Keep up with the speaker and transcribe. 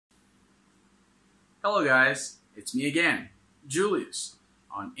Hello guys, it's me again, Julius,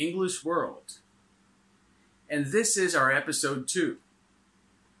 on English World. And this is our episode 2.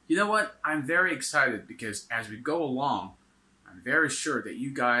 You know what? I'm very excited because as we go along, I'm very sure that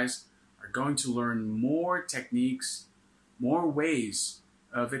you guys are going to learn more techniques, more ways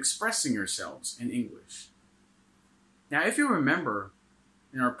of expressing yourselves in English. Now, if you remember,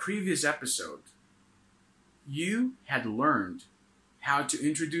 in our previous episode, you had learned how to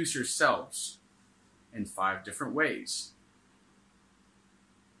introduce yourselves in 5 different ways.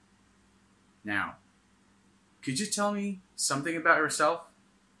 Now, could you tell me something about yourself?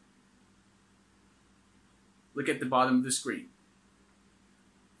 Look at the bottom of the screen.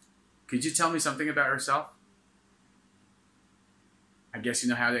 Could you tell me something about yourself? I guess you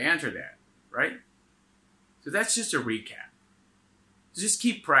know how to answer that, right? So that's just a recap. Just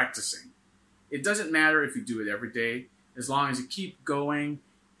keep practicing. It doesn't matter if you do it every day, as long as you keep going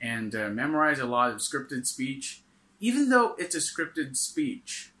and memorize a lot of scripted speech. Even though it's a scripted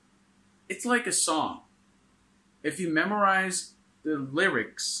speech, it's like a song. If you memorize the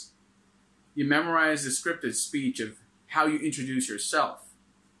lyrics, you memorize the scripted speech of how you introduce yourself,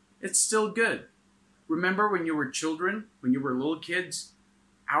 it's still good. Remember when you were children, when you were little kids,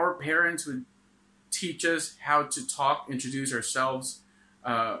 our parents would teach us how to talk, introduce ourselves,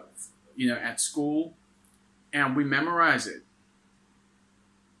 at school, and we memorize it.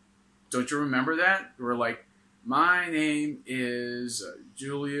 Don't you remember that? We were like, my name is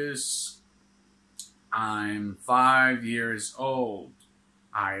Julius. I'm 5 years old.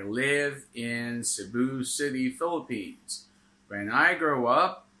 I live in Cebu City, Philippines. When I grow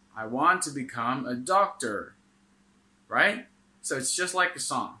up, I want to become a doctor. Right? So it's just like a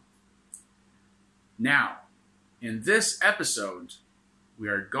song. Now, in this episode, we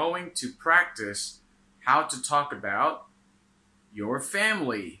are going to practice how to talk about your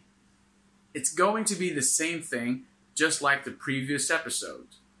family. It's going to be the same thing, just like the previous episode.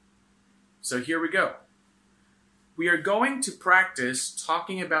 So here we go. We are going to practice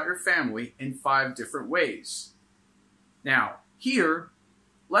talking about your family in 5 different ways. Now, here,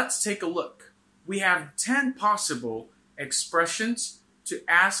 let's take a look. We have 10 possible expressions to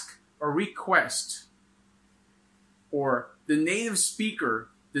ask or request, or the native speaker,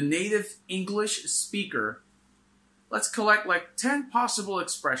 the native English speaker. Let's collect like 10 possible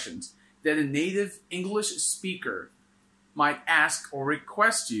expressions that a native English speaker might ask or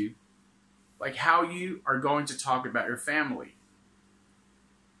request you, like how you are going to talk about your family.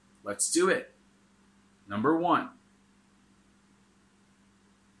 Let's do it. Number 1.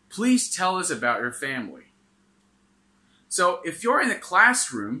 Please tell us about your family. So if you're in a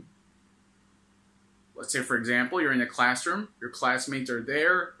classroom, let's say for example, you're in a classroom, your classmates are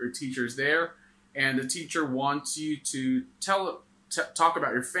there, your teacher's there, and the teacher wants you to talk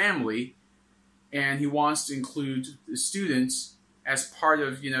about your family, and he wants to include the students as part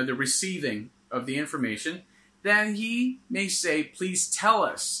of, the receiving of the information, then he may say, please tell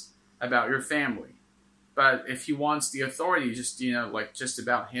us about your family. But if he wants the authority just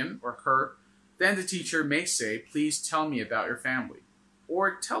about him or her, then the teacher may say, please tell me about your family,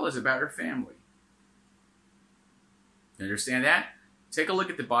 or tell us about your family. You understand that? Take a look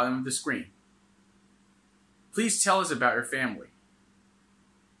at the bottom of the screen. Please tell us about your family.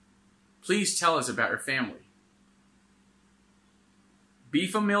 Please tell us about your family. Be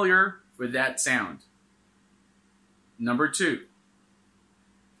familiar with that sound. Number 2.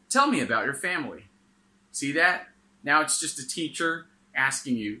 Tell me about your family. See that? Now it's just a teacher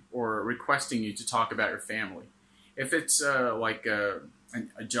asking you or requesting you to talk about your family. If it's like a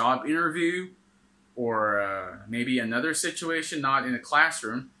job interview or maybe another situation, not in a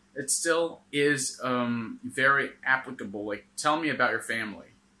classroom, it still is very applicable. Like, tell me about your family.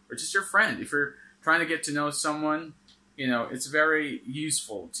 Or just your friend. If you're trying to get to know someone, it's very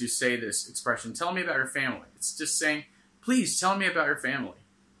useful to say this expression, tell me about your family. It's just saying, please tell me about your family.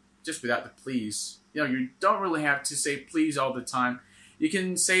 Just without the please. You don't really have to say please all the time. You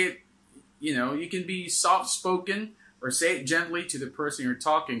can say it, you can be soft-spoken or say it gently to the person you're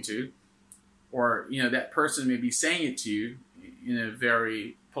talking to. Or, that person may be saying it to you in a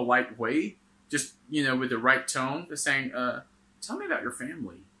very polite way. Just, with the right tone. Just saying, tell me about your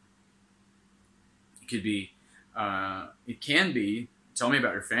family. It can be, tell me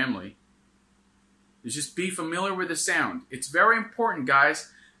about your family. Just be familiar with the sound. It's very important,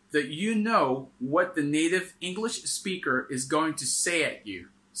 guys, that you know what the native English speaker is going to say at you.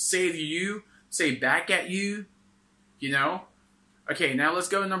 Say to you, say back at you, Okay, now let's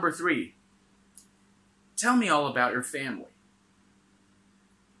go to number 3. Tell me all about your family.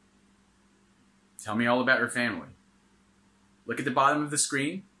 Tell me all about your family. Look at the bottom of the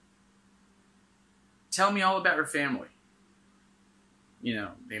screen. tell me all about your family. You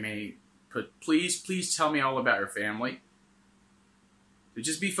know, they may put, please tell me all about your family. So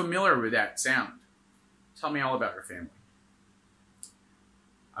just be familiar with that sound. Tell me all about your family.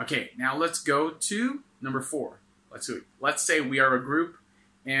 Okay, now let's go to number 4. Let's say we are a group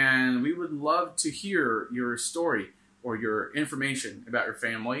and we would love to hear your story or your information about your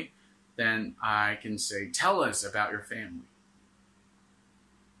family. Then I can say, tell us about your family.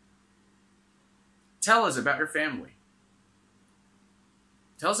 Tell us about your family.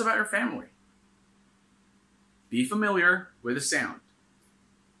 Tell us about your family. Be familiar with the sound.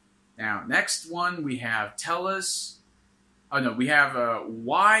 Now, next one we have tell us. Oh no, we have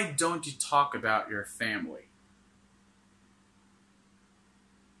why don't you talk about your family?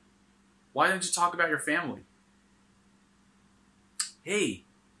 Why don't you talk about your family? Hey,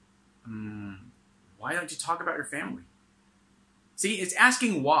 why don't you talk about your family? See, it's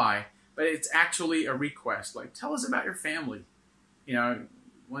asking why, but it's actually a request. Like, tell us about your family. You know,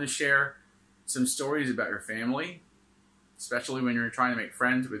 want to share some stories about your family, especially when you're trying to make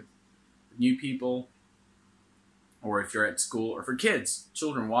friends with new people, or if you're at school, or for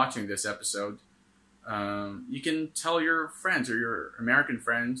children watching this episode, you can tell your friends or your American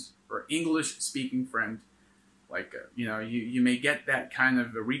friends or English-speaking friend, like, you know, you may get that kind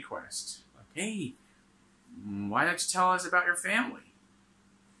of a request. Like, hey, why don't you tell us about your family?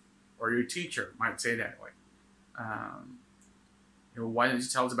 Or your teacher might say that, like, you know, why don't you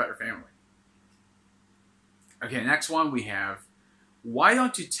tell us about your family? Okay, next one we have, why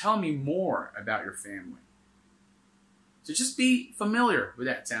don't you tell me more about your family? So just be familiar with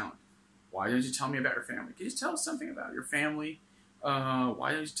that sound. Why don't you tell me about your family? Can you tell us something about your family?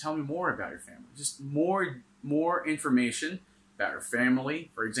 Why don't you tell me more about your family? Just more information about your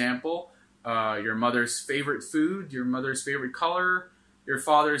family. For example, your mother's favorite food, your mother's favorite color, your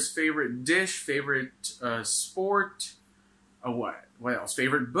father's favorite dish, favorite sport. What else?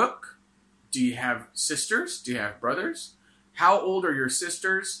 Favorite book? Do you have sisters? Do you have brothers? How old are your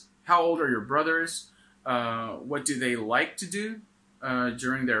sisters? How old are your brothers? What do they like to do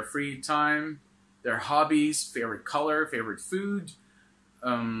during their free time? Their hobbies, favorite color, favorite food.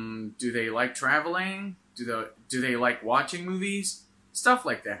 Do they like traveling? Do they like watching movies? Stuff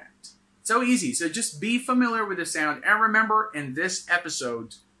like that. So easy. So just be familiar with the sound. And remember, in this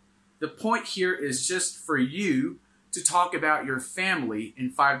episode, the point here is just for you to talk about your family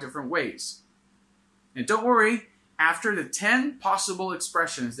in 5 different ways. And don't worry, after the 10 possible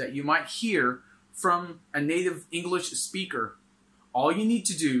expressions that you might hear from a native English speaker, all you need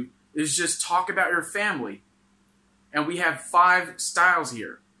to do is just talk about your family. And we have 5 styles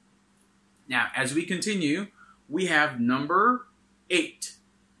here. Now, as we continue, we have number 8.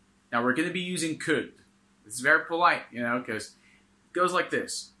 Now, we're going to be using could. It's very polite, you know, because it goes like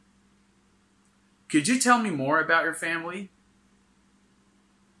this. Could you tell me more about your family?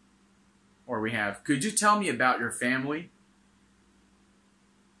 Or we have, could you tell me about your family?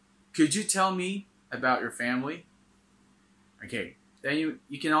 Could you tell me about your family? Okay, then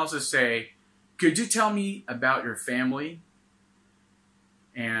you can also say, could you tell me about your family?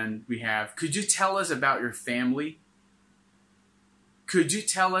 And we have, could you tell us about your family? Could you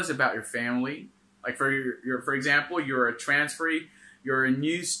tell us about your family? Like for example, you're a transferee, you're a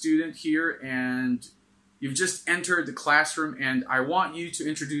new student here, and you've just entered the classroom, and I want you to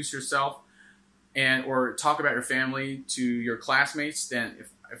introduce yourself or talk about your family to your classmates. Then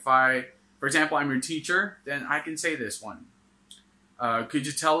if I, for example, I'm your teacher, then I can say this one. Could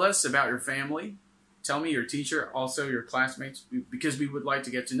you tell us about your family? Tell me, your teacher, also your classmates, because we would like to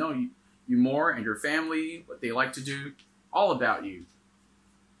get to know you more and your family, what they like to do, all about you.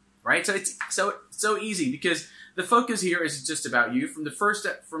 Right? So it's so easy because the focus here is just about you. From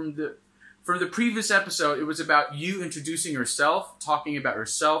the previous episode, it was about you introducing yourself, talking about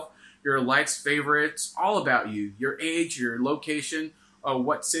yourself, your likes, favorites, all about you, your age, your location,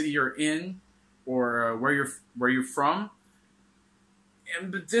 what city you're in, or where you're from.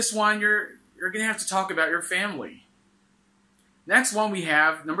 But this one, you're going to have to talk about your family. Next one we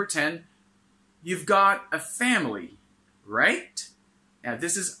have, number 10, you've got a family, right? Now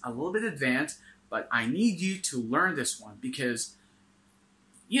this is a little bit advanced, but I need you to learn this one because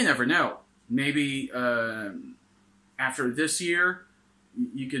you never know. Maybe after this year,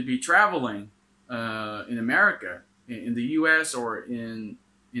 you could be traveling in America, in the U.S. or in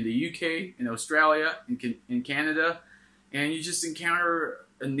the U.K., in Australia, in Canada, and you just encounter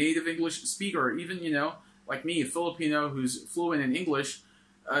a native English speaker, or even, you know, like me, a Filipino who's fluent in English.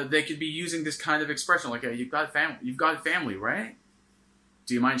 They could be using this kind of expression, like, you've got a family, right?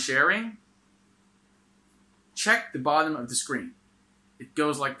 Do you mind sharing? Check the bottom of the screen. It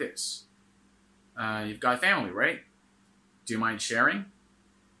goes like this. You've got a family, right? Do you mind sharing?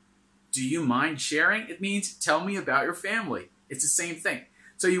 Do you mind sharing? It means tell me about your family. It's the same thing.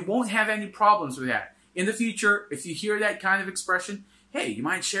 So you won't have any problems with that. In the future, if you hear that kind of expression, hey, you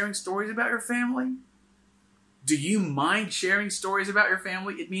mind sharing stories about your family? Do you mind sharing stories about your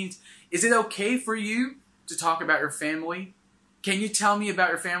family? It means, is it okay for you to talk about your family? Can you tell me about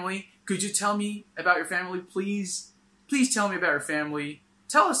your family? Could you tell me about your family, please? Please tell me about your family.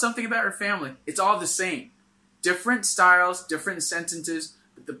 Tell us something about your family. It's all the same. Different styles, different sentences.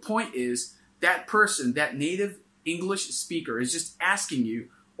 But the point is, that person, that native English speaker is just asking you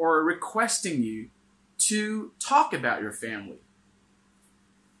or requesting you to talk about your family.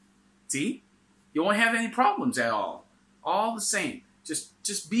 See? You won't have any problems at all. All the same.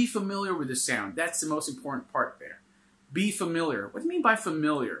 Just be familiar with the sound. That's the most important part there. Be familiar. What do you mean by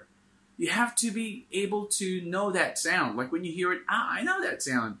familiar? You have to be able to know that sound. Like when you hear it, I know that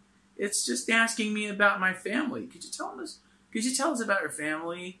sound. It's just asking me about my family. Could you tell us? Could you tell us about your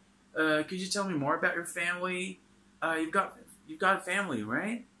family? Could you tell me more about your family? You've got a family,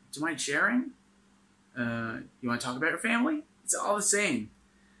 right? Do you mind sharing? You want to talk about your family? It's all the same.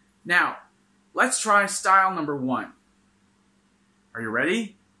 Now, let's try style number 1. Are you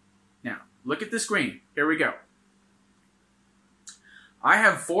ready? Now, look at the screen. Here we go. I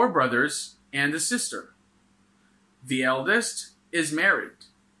have 4 brothers and a sister. The eldest is married.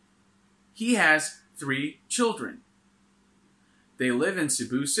 He has 3 children. They live in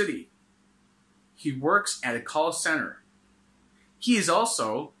Cebu City. He works at a call center. He is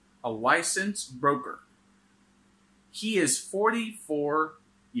also a licensed broker. He is 44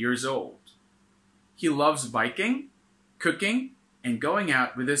 years old. He loves biking, cooking, and going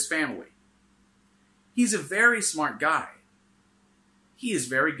out with his family. He's a very smart guy. He is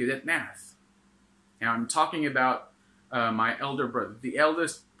very good at math. Now I'm talking about my elder brother, the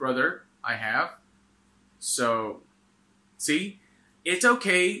eldest brother I have. So, see, it's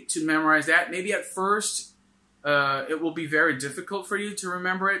okay to memorize that. Maybe at first it will be very difficult for you to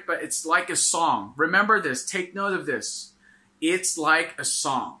remember it, but it's like a song. Remember this. Take note of this. It's like a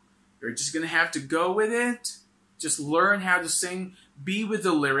song. You're just going to have to go with it. Just learn how to sing. Be with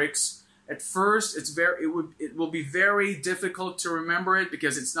the lyrics. At first, it will be very difficult to remember it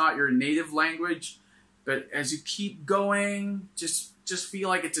because it's not your native language. But as you keep going, just feel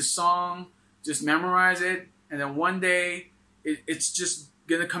like it's a song. Just memorize it, and then one day it's just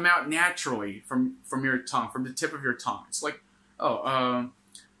gonna come out naturally from your tongue, from the tip of your tongue. It's like, I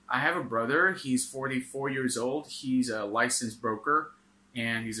have a brother. He's 44 years old. He's a licensed broker,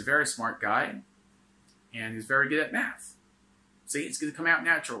 and he's a very smart guy, and he's very good at math. See, it's gonna come out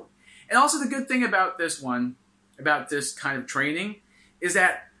naturally. And also the good thing about this one, about this kind of training, is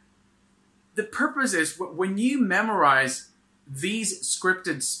that the purpose is when you memorize these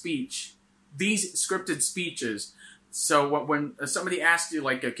scripted speeches. So when somebody asks you,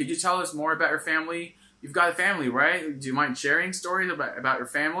 like, could you tell us more about your family? You've got a family, right? Do you mind sharing stories about your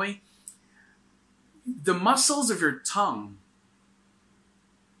family? The muscles of your tongue,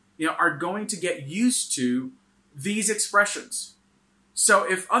 are going to get used to these expressions. So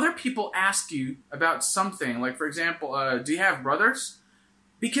if other people ask you about something, like for example, do you have brothers?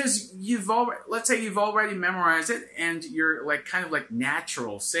 Because let's say you've already memorized it and you're kind of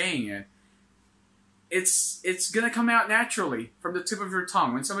natural saying it. It's gonna come out naturally from the tip of your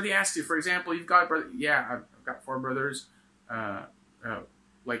tongue. When somebody asks you, for example, you've got a brother. Yeah, I've got 4 brothers. How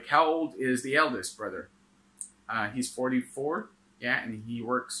old is the eldest brother? He's 44. Yeah, and he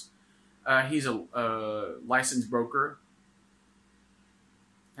works. He's a licensed broker.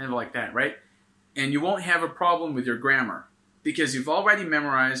 Kind of like that, right? And you won't have a problem with your grammar because you've already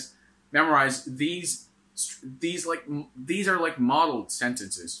memorized these are like modeled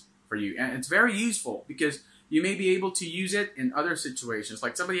sentences for you, and it's very useful because you may be able to use it in other situations.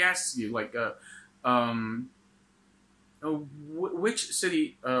 Like somebody asks you, which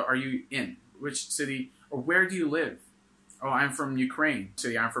city are you in? Which city, or where do you live? Oh, I'm from Ukraine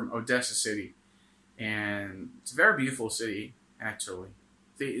city. I'm from Odessa city, and it's a very beautiful city actually.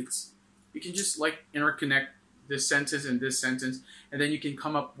 You can just interconnect this sentence and this sentence, and then you can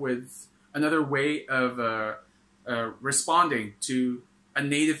come up with another way of responding to a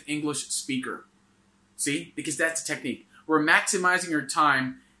native English speaker. See? Because that's a technique. We're maximizing your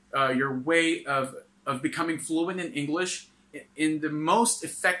time, your way of becoming fluent in English in the most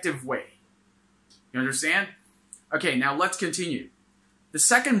effective way. You understand? Okay, now let's continue. The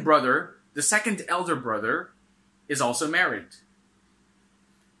second elder brother, is also married.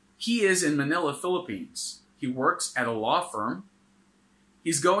 He is in Manila, Philippines. He works at a law firm.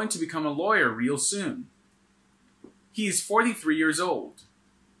 He's going to become a lawyer real soon. He is 43 years old.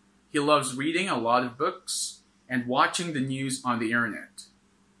 He loves reading a lot of books and watching the news on the internet.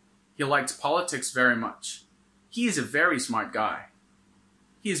 He likes politics very much. He is a very smart guy.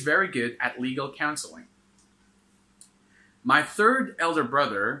 He is very good at legal counseling. My third elder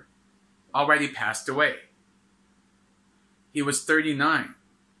brother already passed away. He was 39.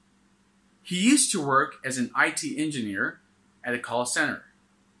 He used to work as an IT engineer at a call center.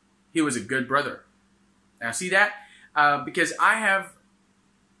 He was a good brother. Now see that? Because I have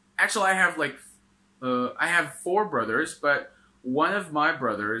four brothers, but one of my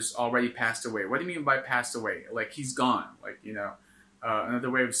brothers already passed away. What do you mean by passed away? Like he's gone. Like, you know,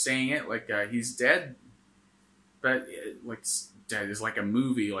 another way of saying it, like he's dead. But like dead is like a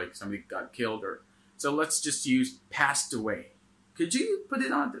movie, like somebody got killed or. So let's just use passed away. Could you put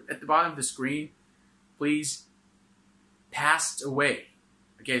it on at the bottom of the screen, please? Passed away.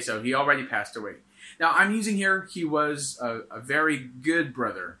 Okay, so he already passed away. Now I'm using here, he was a very good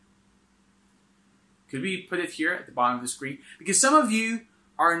brother. Could we put it here at the bottom of the screen? Because some of you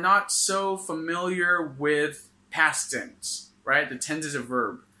are not so familiar with past tense, right? The tenses of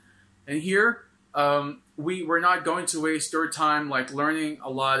verb. And here, we're not going to waste your time like learning a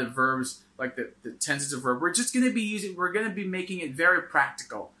lot of verbs, like the tenses of verb. We're just going to be making it very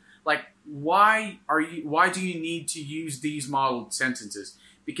practical. Like, why do you need to use these modeled sentences?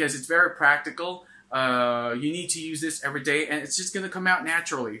 Because it's very practical. You need to use this every day, and it's just going to come out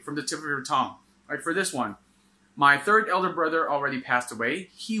naturally from the tip of your tongue. Like for this one, my third elder brother already passed away.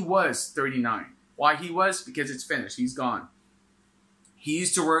 He was 39. Why he was? Because it's finished. He's gone. He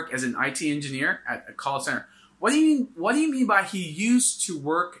used to work as an IT engineer at a call center. What do you mean by he used to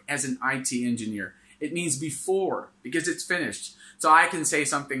work as an IT engineer? It means before, because it's finished. So I can say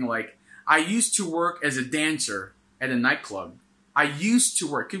something like, I used to work as a dancer at a nightclub. I used to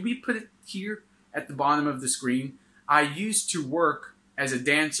work. Could we put it here at the bottom of the screen? I used to work as a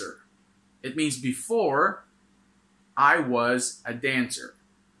dancer. It means before I was a dancer.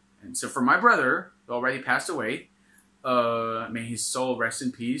 And so for my brother, who already passed away, may his soul rest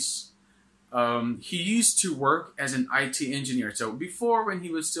in peace, he used to work as an IT engineer. So before, when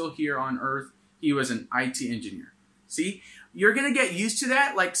he was still here on earth, he was an IT engineer. See, you're going to get used to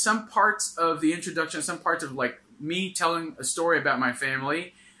that. Like some parts of the introduction, some parts of like me telling a story about my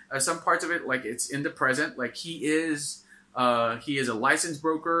family, some parts of it, like it's in the present. Like he is a licensed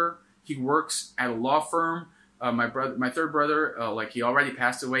broker. He works at a law firm. My third brother, like he already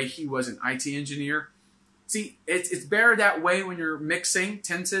passed away. He was an IT engineer. See, it's better that way when you're mixing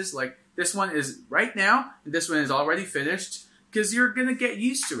tenses. Like this one is right now, and this one is already finished, because you're going to get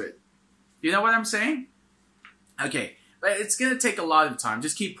used to it. You know what I'm saying? Okay, but it's going to take a lot of time.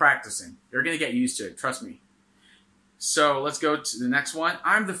 Just keep practicing. You're going to get used to it. Trust me. So let's go to the next one.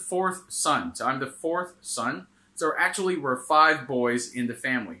 I'm the fourth son. So I'm the fourth son. So actually, we're 5 boys in the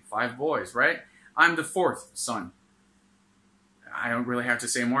family. 5 boys, right? I'm the fourth son. I don't really have to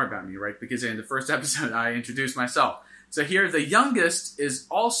say more about me, right? Because in the first episode, I introduced myself. So here, the youngest is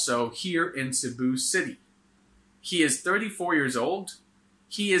also here in Cebu City. He is 34 years old.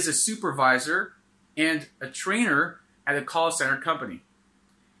 He is a supervisor and a trainer at a call center company.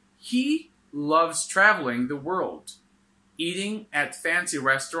 He loves traveling the world, eating at fancy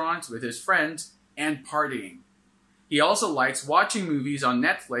restaurants with his friends, and partying. He also likes watching movies on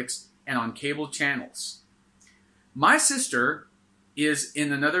Netflix and on cable channels. My sister is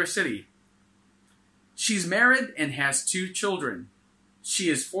in another city. She's married and has 2 children. She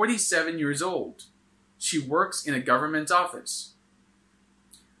is 47 years old. She works in a government office.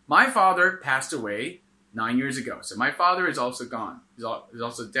 My father passed away 9 years ago. So my father is also gone. He's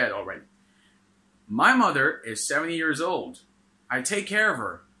also dead already. My mother is 70 years old. I take care of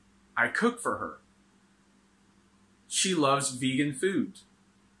her. I cook for her. She loves vegan food.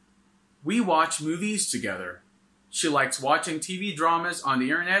 We watch movies together. She likes watching TV dramas on the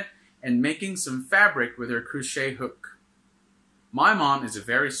internet and making some fabric with her crochet hook. My mom is a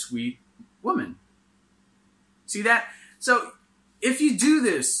very sweet woman. See that? So if you do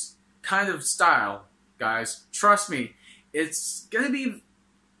this kind of style, guys, trust me, it's going to be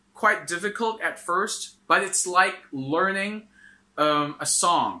quite difficult at first, but it's like learning a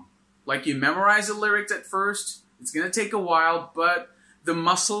song. Like you memorize the lyrics at first. It's going to take a while, but the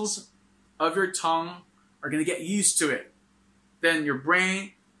muscles of your tongue are going to get used to it. Then your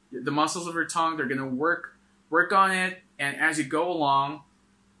brain, the muscles of your tongue, they're going to work on it, and as you go along,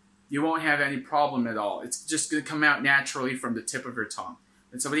 you won't have any problem at all. It's just going to come out naturally from the tip of your tongue.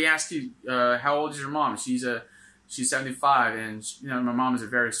 And somebody asks you, how old is your mom? She's 75, and you know, my mom is a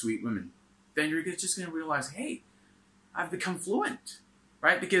very sweet woman. Then you're just going to realize, hey, I've become fluent,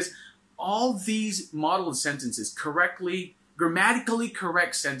 right? Because all these modeled sentences, correctly, grammatically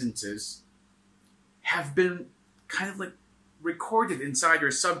correct sentences have been kind of like recorded inside your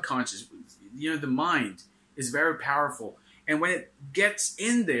subconscious. You know, the mind is very powerful. And when it gets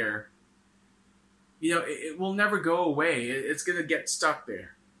in there, you know, it will never go away. It's going to get stuck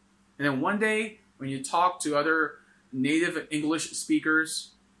there. And then one day, when you talk to other native English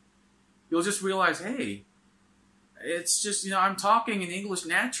speakers, you'll just realize, hey, it's just, you know, I'm talking in English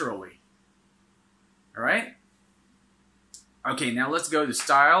naturally. All right? Okay, now let's go to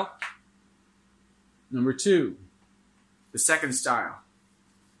style number 2. The second style.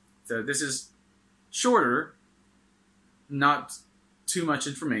 So this is shorter, not too much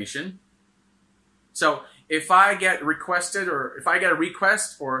information. So if I get requested, or if I get a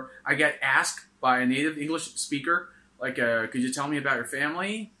request, or I get asked by a native English speaker, like, could you tell me about your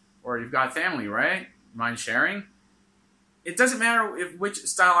family? Or you've got family, right? Mind sharing? It doesn't matter which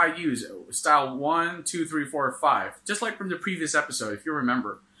style I use. Style 1, 2, 3, 4, or 5. Just like from the previous episode, if you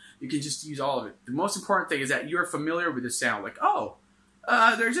remember. You can just use all of it. The most important thing is that you're familiar with the sound. Like, oh,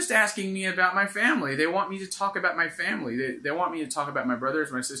 they're just asking me about my family. They want me to talk about my family. They want me to talk about my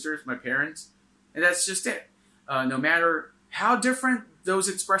brothers, my sisters, my parents. And that's just it. No matter how different those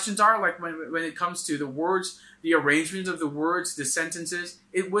expressions are, like when it comes to the words, the arrangement of the words, the sentences,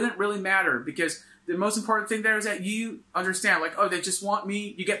 it wouldn't really matter, because the most important thing there is that you understand, like, oh, they just want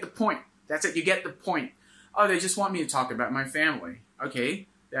me, you get the point. That's it, you get the point. Oh, they just want me to talk about my family. Okay,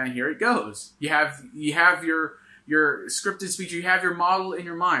 then here it goes. You have your scripted speech, you have your model in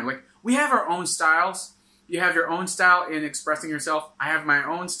your mind. Like, we have our own styles. You have your own style in expressing yourself. I have my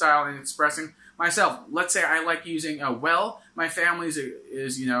own style in expressing myself. Let's say I like using, well, my family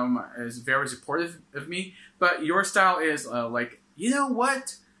is you know, is very supportive of me, but your style is like, you know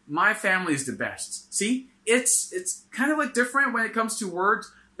what? My family is the best. See, it's kind of like different when it comes to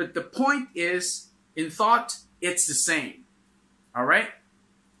words, but the point is, in thought, it's the same. All right.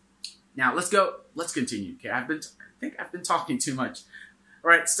 Now let's go. Let's continue. Okay, I think I've been talking too much. All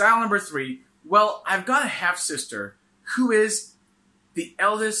right, style number 3. Well, I've got a half sister who is the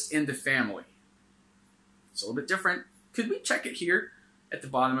eldest in the family. It's a little bit different. Could we check it here at the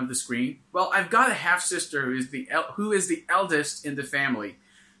bottom of the screen? Well, I've got a half sister who is the eldest in the family.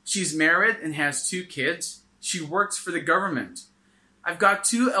 She's married and has 2 kids. She works for the government. I've got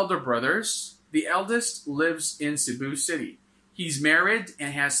 2 elder brothers. The eldest lives in Cebu City. He's married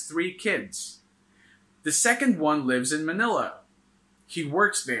and has 3 kids. The second one lives in Manila. He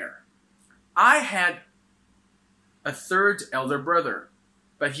works there. I had a 3rd elder brother,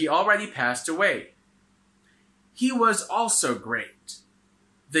 but he already passed away. He was also great.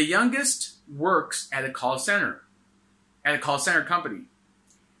 The youngest works at a call center company.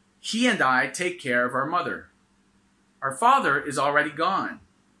 He and I take care of our mother. Our father is already gone.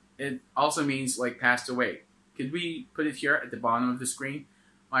 It also means like passed away. Could we put it here at the bottom of the screen?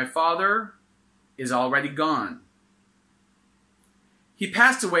 My father is already gone. He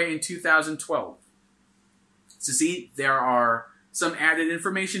passed away in 2012. So see, there are some added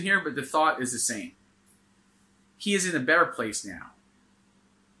information here, but the thought is the same. He is in a better place now.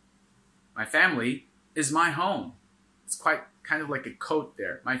 My family is my home. It's quite kind of like a quote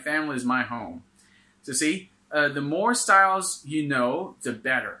there. My family is my home. So see, the more styles you know, the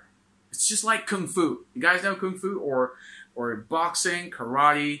better. It's just like Kung Fu. You guys know Kung Fu? Or boxing,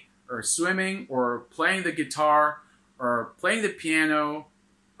 karate, or swimming, or playing the guitar, or playing the piano,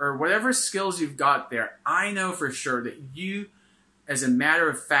 or whatever skills you've got there. I know for sure that you, as a matter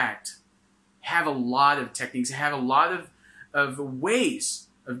of fact, have a lot of techniques, have a lot of ways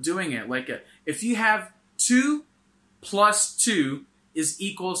of doing it. Like if you have 2 plus 2 is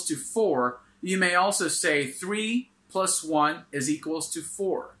equals to 4, you may also say 3 plus 1 is equals to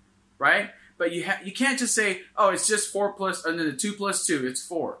 4, right? But you can't just say, oh, it's just 4 plus, and then 2 plus 2, it's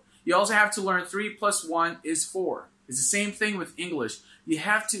 4. You also have to learn 3 plus 1 is 4. It's the same thing with English. You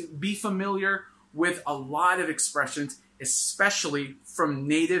have to be familiar with a lot of expressions, especially from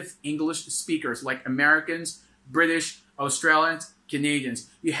native English speakers like Americans, British, Australians, Canadians.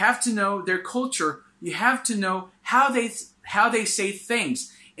 You have to know their culture. You have to know how they say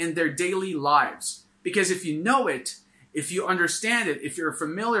things in their daily lives. Because if you know it, if you understand it, if you're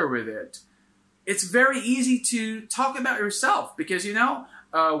familiar with it, it's very easy to talk about yourself. Because, you know,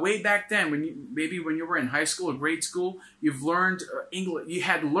 way back then, when you were in high school or grade school, you've learned English. You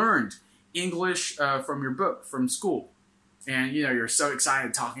had learned English from your book, from school. And, you know, you're so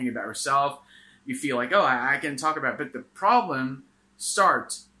excited talking about yourself. You feel like, oh, I can talk about it. But the problem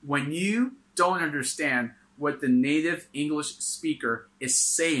starts when you don't understand what the native English speaker is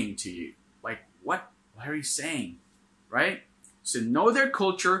saying to you. Like, what are you saying? Right? So know their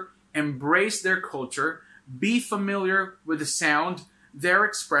culture, embrace their culture, Be familiar with the sound, their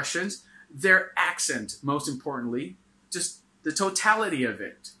expressions, their accent, most importantly, just the totality of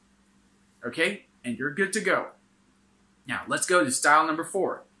it. Okay? And you're good to go. Now, let's go to style number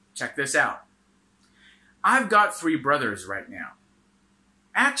 4. Check this out. I've got 3 brothers right now.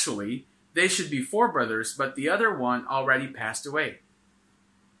 Actually, they should be 4 brothers, but the other one already passed away.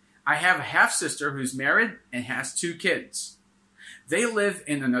 I have a half-sister who's married and has 2 kids. They live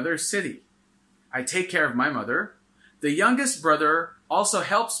in another city. I take care of my mother. The youngest brother also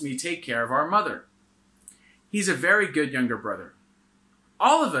helps me take care of our mother. He's a very good younger brother.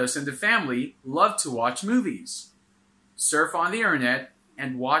 All of us in the family love to watch movies, surf on the internet,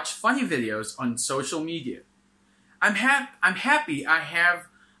 and watch funny videos on social media. I'm happy I have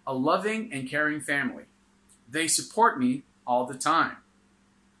a loving and caring family. They support me all the time.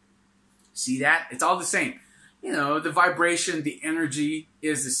 See that? It's all the same. You know, the vibration, the energy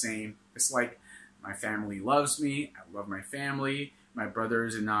is the same. It's like my family loves me. I love my family. My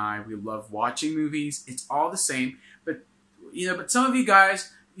brothers and I, we love watching movies. It's all the same. But, you know, but some of you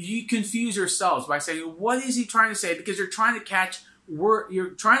guys, you confuse yourselves by saying, what is he trying to say? Because you're trying to catch what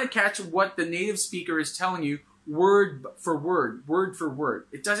the native speaker is telling you word for word, word for word.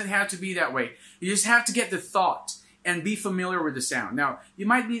 It doesn't have to be that way. You just have to get the thought and be familiar with the sound. Now, you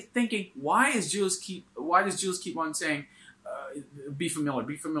might be thinking, why does Jules keep on saying, be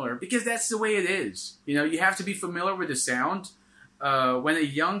familiar? Because that's the way it is. You know, you have to be familiar with the sound. When a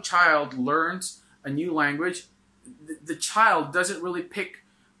young child learns a new language, the child doesn't really pick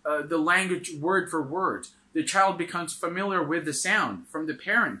the language word for word. The child becomes familiar with the sound from the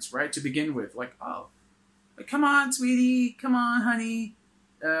parents, right, to begin with. Like, oh, like, come on, sweetie, come on, honey,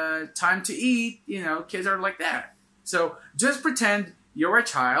 time to eat. You know, kids are like that. So just pretend you're a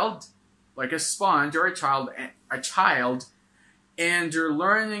child, like a sponge, or a child, and you're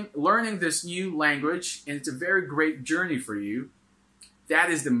learning this new language, and it's a very great journey for you. That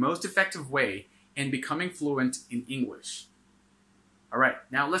is the most effective way in becoming fluent in English. All right,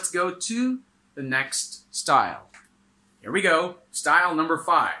 now let's go to the next style. Here we go, style number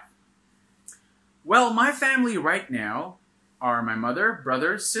 5. Well, my family right now are my mother,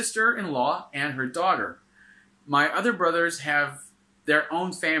 brother, sister-in-law, and her daughter. My other brothers have their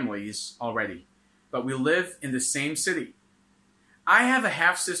own families already, but we live in the same city. I have a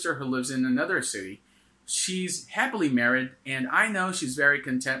half-sister who lives in another city. She's happily married, and I know she's very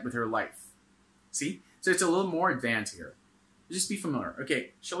content with her life. See? So it's a little more advanced here. Just be familiar.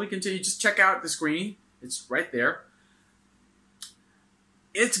 Okay, shall we continue? Just check out the screen. It's right there.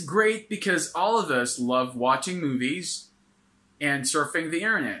 It's great because all of us love watching movies and surfing the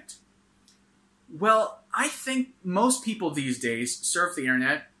internet. Well, I think most people these days surf the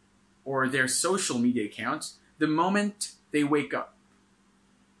internet or their social media accounts the moment they wake up.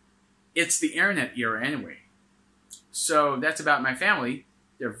 It's the internet era anyway. So that's about my family.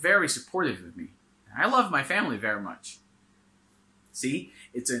 They're very supportive of me. I love my family very much. See,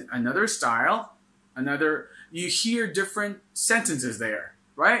 it's another style, you hear different sentences there,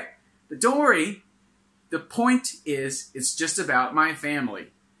 right? But don't worry, the point is, it's just about my family.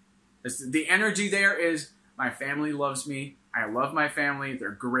 The energy there is, my family loves me, I love my family,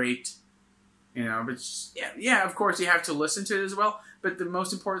 they're great. You know, but yeah, of course you have to listen to it as well, but the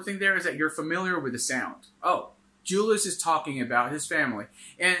most important thing there is that you're familiar with the sound. Oh, Julius is talking about his family.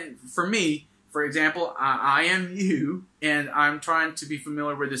 And for me, for example, I am you, and I'm trying to be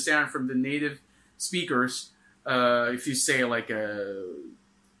familiar with the sound from the native speakers. If you say like, could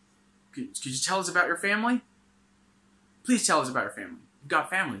you tell us about your family? Please tell us about your family. You've got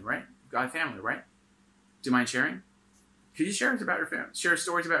family, right? You've got a family, right? Do you mind sharing? Could you share us about your family? Share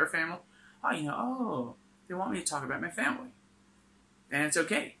stories about your family? Oh, they want me to talk about my family. And it's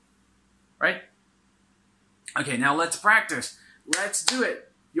okay, right? Okay, now let's practice. Let's do it.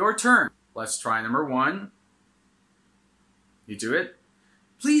 Your turn. Let's try number 1. You do it.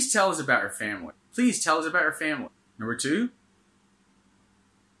 Please tell us about your family. Please tell us about your family. Number 2.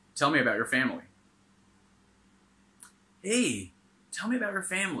 Tell me about your family. Hey, tell me about your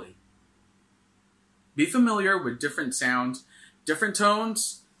family. Be familiar with different sounds, different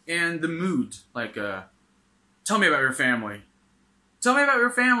tones, and the mood. Like, tell me about your family. Tell me about your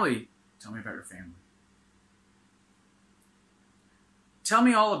family. Tell me about your family. Tell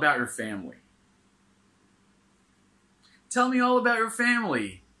me all about your family. Tell me all about your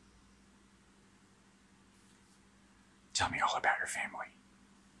family. Tell me all about your family.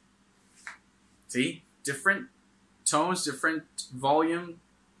 See? Different tones, different volumes,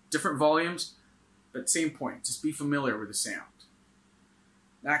 but same point. Just be familiar with the sound.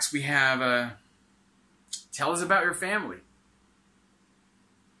 Next we have, tell us about your family.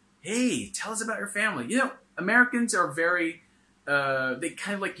 Hey, tell us about your family. You know, Americans are very, they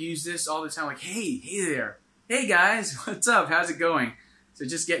kind of like use this all the time. Like, hey there. Hey guys, what's up? How's it going? So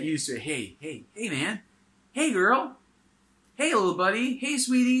just get used to it. Hey man. Hey girl. Hey little buddy. Hey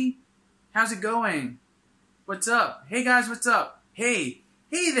sweetie. How's it going? What's up? Hey guys, what's up? Hey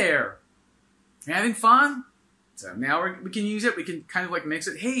there. You having fun? So now we can use it. We can kind of like mix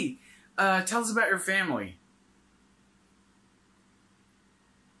it. Hey, tell us about your family.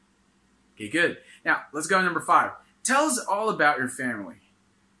 Okay, good. Now, let's go to number 5. Tell us all about your family.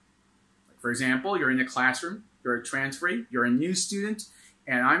 Like for example, you're in a classroom, you're a transferee, you're a new student,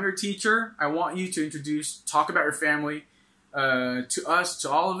 and I'm your teacher. I want you to talk about your family to us,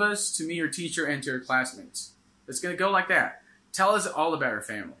 to all of us, to me, your teacher, and to your classmates. It's going to go like that. Tell us all about your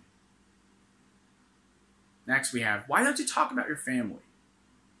family. Next we have, why don't you talk about your family?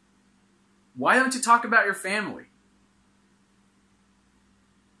 Why don't you talk about your family?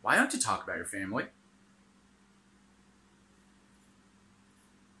 Why don't you talk about your family?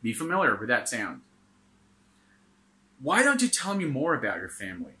 Be familiar with that sound. Why don't you tell me more about your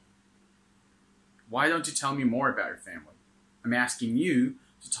family? Why don't you tell me more about your family? I'm asking you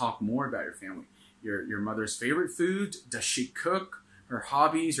to talk more about your family. Your mother's favorite food, does she cook? Her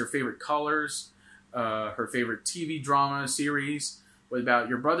hobbies, her favorite colors, her favorite TV drama series. What about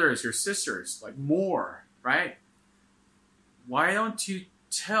your brothers, your sisters? Like more, right? Why don't you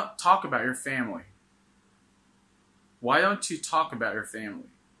talk about your family? Why don't you talk about your family?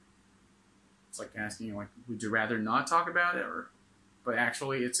 It's like asking you, like, would you rather not talk about it? But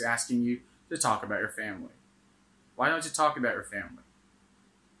actually, it's asking you to talk about your family. Why don't you talk about your family?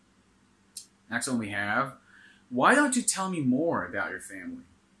 Next one we have, why don't you tell me more about your family?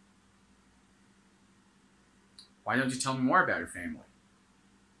 Why don't you tell me more about your family?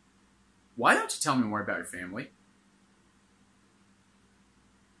 Why don't you tell me more about your family?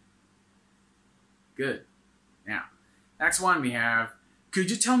 Good. Now, next one we have, could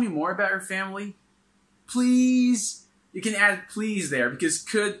you tell me more about your family? Please. You can add please there because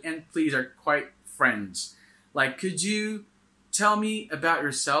could and please are quite friends. Like, could you tell me about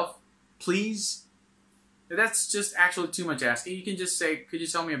yourself, please? That's just actually too much asking. You can just say, could you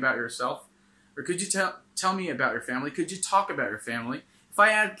tell me about yourself? Or could you tell me about your family? Could you talk about your family? If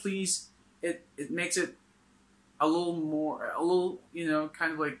I add please, it makes it a little, you know,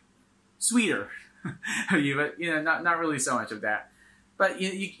 kind of like sweeter. But, you know, not really so much of that. But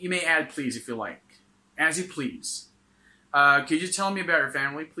you may add please if you like. As you please. Could you tell me about your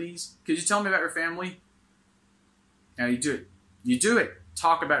family, please? Could you tell me about your family? Now you do it. You do it.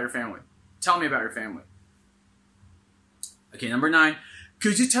 Talk about your family. Tell me about your family. Okay, number 9.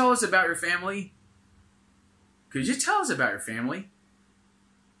 Could you tell us about your family? Could you tell us about your family?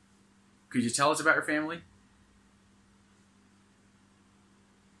 Could you tell us about your family?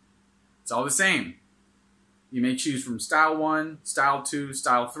 It's all the same. You may choose from style 1, style 2,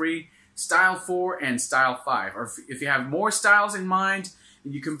 style 3, style 4, and style 5. Or if you have more styles in mind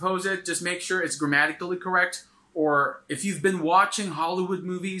and you compose it, just make sure it's grammatically correct. Or if you've been watching Hollywood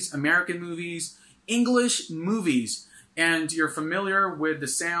movies, American movies, English movies, and you're familiar with the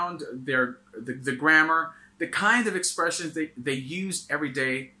sound, the grammar, the kind of expressions they use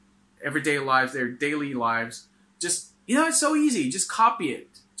everyday lives, their daily lives, just, you know, it's so easy. Just copy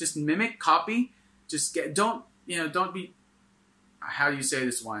it. Just mimic, copy. Just don't be, how do you say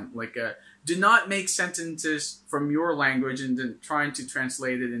this one? Like, do not make sentences from your language and then trying to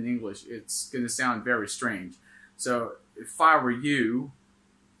translate it in English. It's going to sound very strange. So if I were you,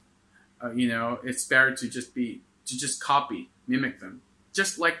 you know, it's better to just copy, mimic them.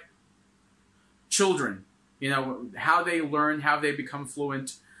 Just like children, you know, how they learn, how they become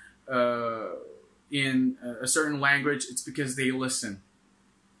fluent in a certain language, it's because they listen.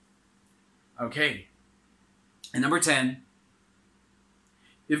 Okay. And number 10,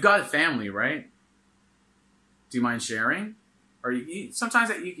 you've got a family, right? Do you mind sharing? Or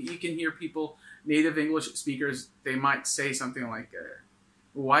sometimes you can hear people, native English speakers, they might say something like,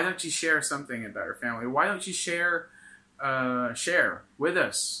 why don't you share something about your family? Why don't you share with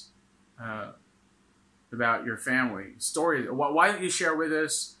us about your family stories? Why don't you share with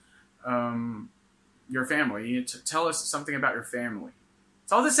us your family? You tell us something about your family.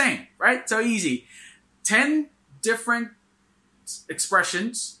 It's all the same, right? So easy. 10 different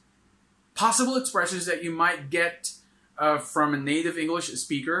expressions, possible expressions that you might get from a native English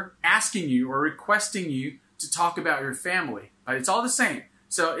speaker asking you or requesting you to talk about your family. It's all the same.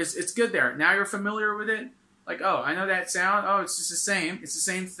 So it's good there. Now you're familiar with it. Like, oh, I know that sound. Oh, it's just the same. It's the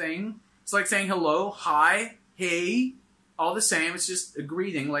same thing. It's like saying hello, hi, hey, all the same. It's just a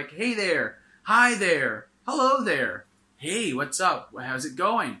greeting like, hey there, hi there, hello there. Hey, what's up? How's it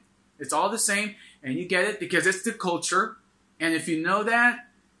going? It's all the same, and you get it because it's the culture. And if you know that,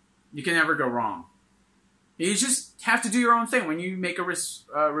 you can never go wrong. You just have to do your own thing when you make a response.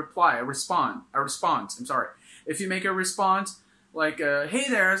 I'm sorry. If you make a response like, hey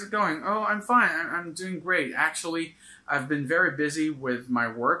there, how's it going? Oh, I'm fine. I'm doing great. Actually, I've been very busy with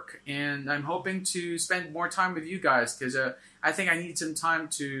my work, and I'm hoping to spend more time with you guys because I think I need some time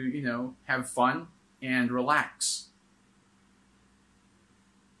to, you know, have fun and relax.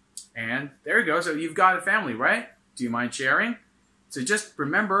 And there you go. So you've got a family, right? Do you mind sharing? So just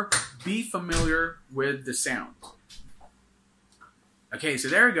remember, be familiar with the sound. Okay, so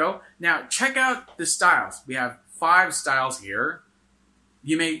there you go. Now check out the styles. We have 5 styles here.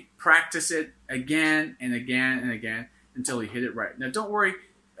 You may practice it again and again and again until you hit it right. Now don't worry,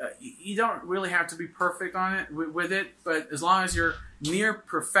 you don't really have to be perfect on it with it, but as long as you're near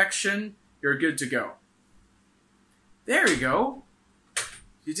perfection, you're good to go. There you go.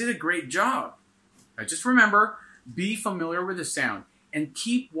 You did a great job. Now just remember, be familiar with the sound and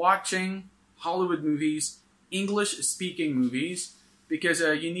keep watching Hollywood movies, English-speaking movies, because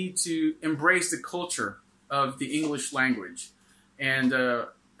you need to embrace the culture of the English language. And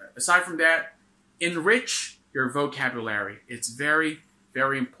aside from that, enrich your vocabulary. It's very,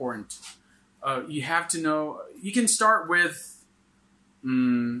 very important. You have to know, you can start with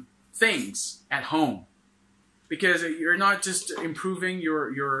things at home, because you're not just improving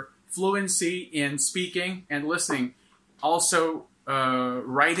your fluency in speaking and listening, also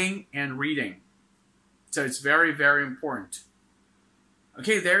writing and reading. So it's very, very important.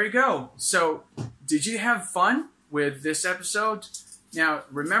 Okay, there you go. So did you have fun with this episode? Now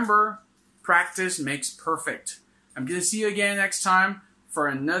remember, practice makes perfect. I'm going to see you again next time for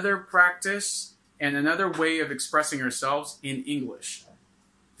another practice and another way of expressing yourselves in English.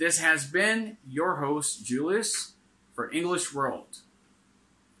 This has been your host, Julius, for English World.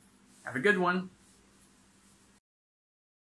 Have a good one.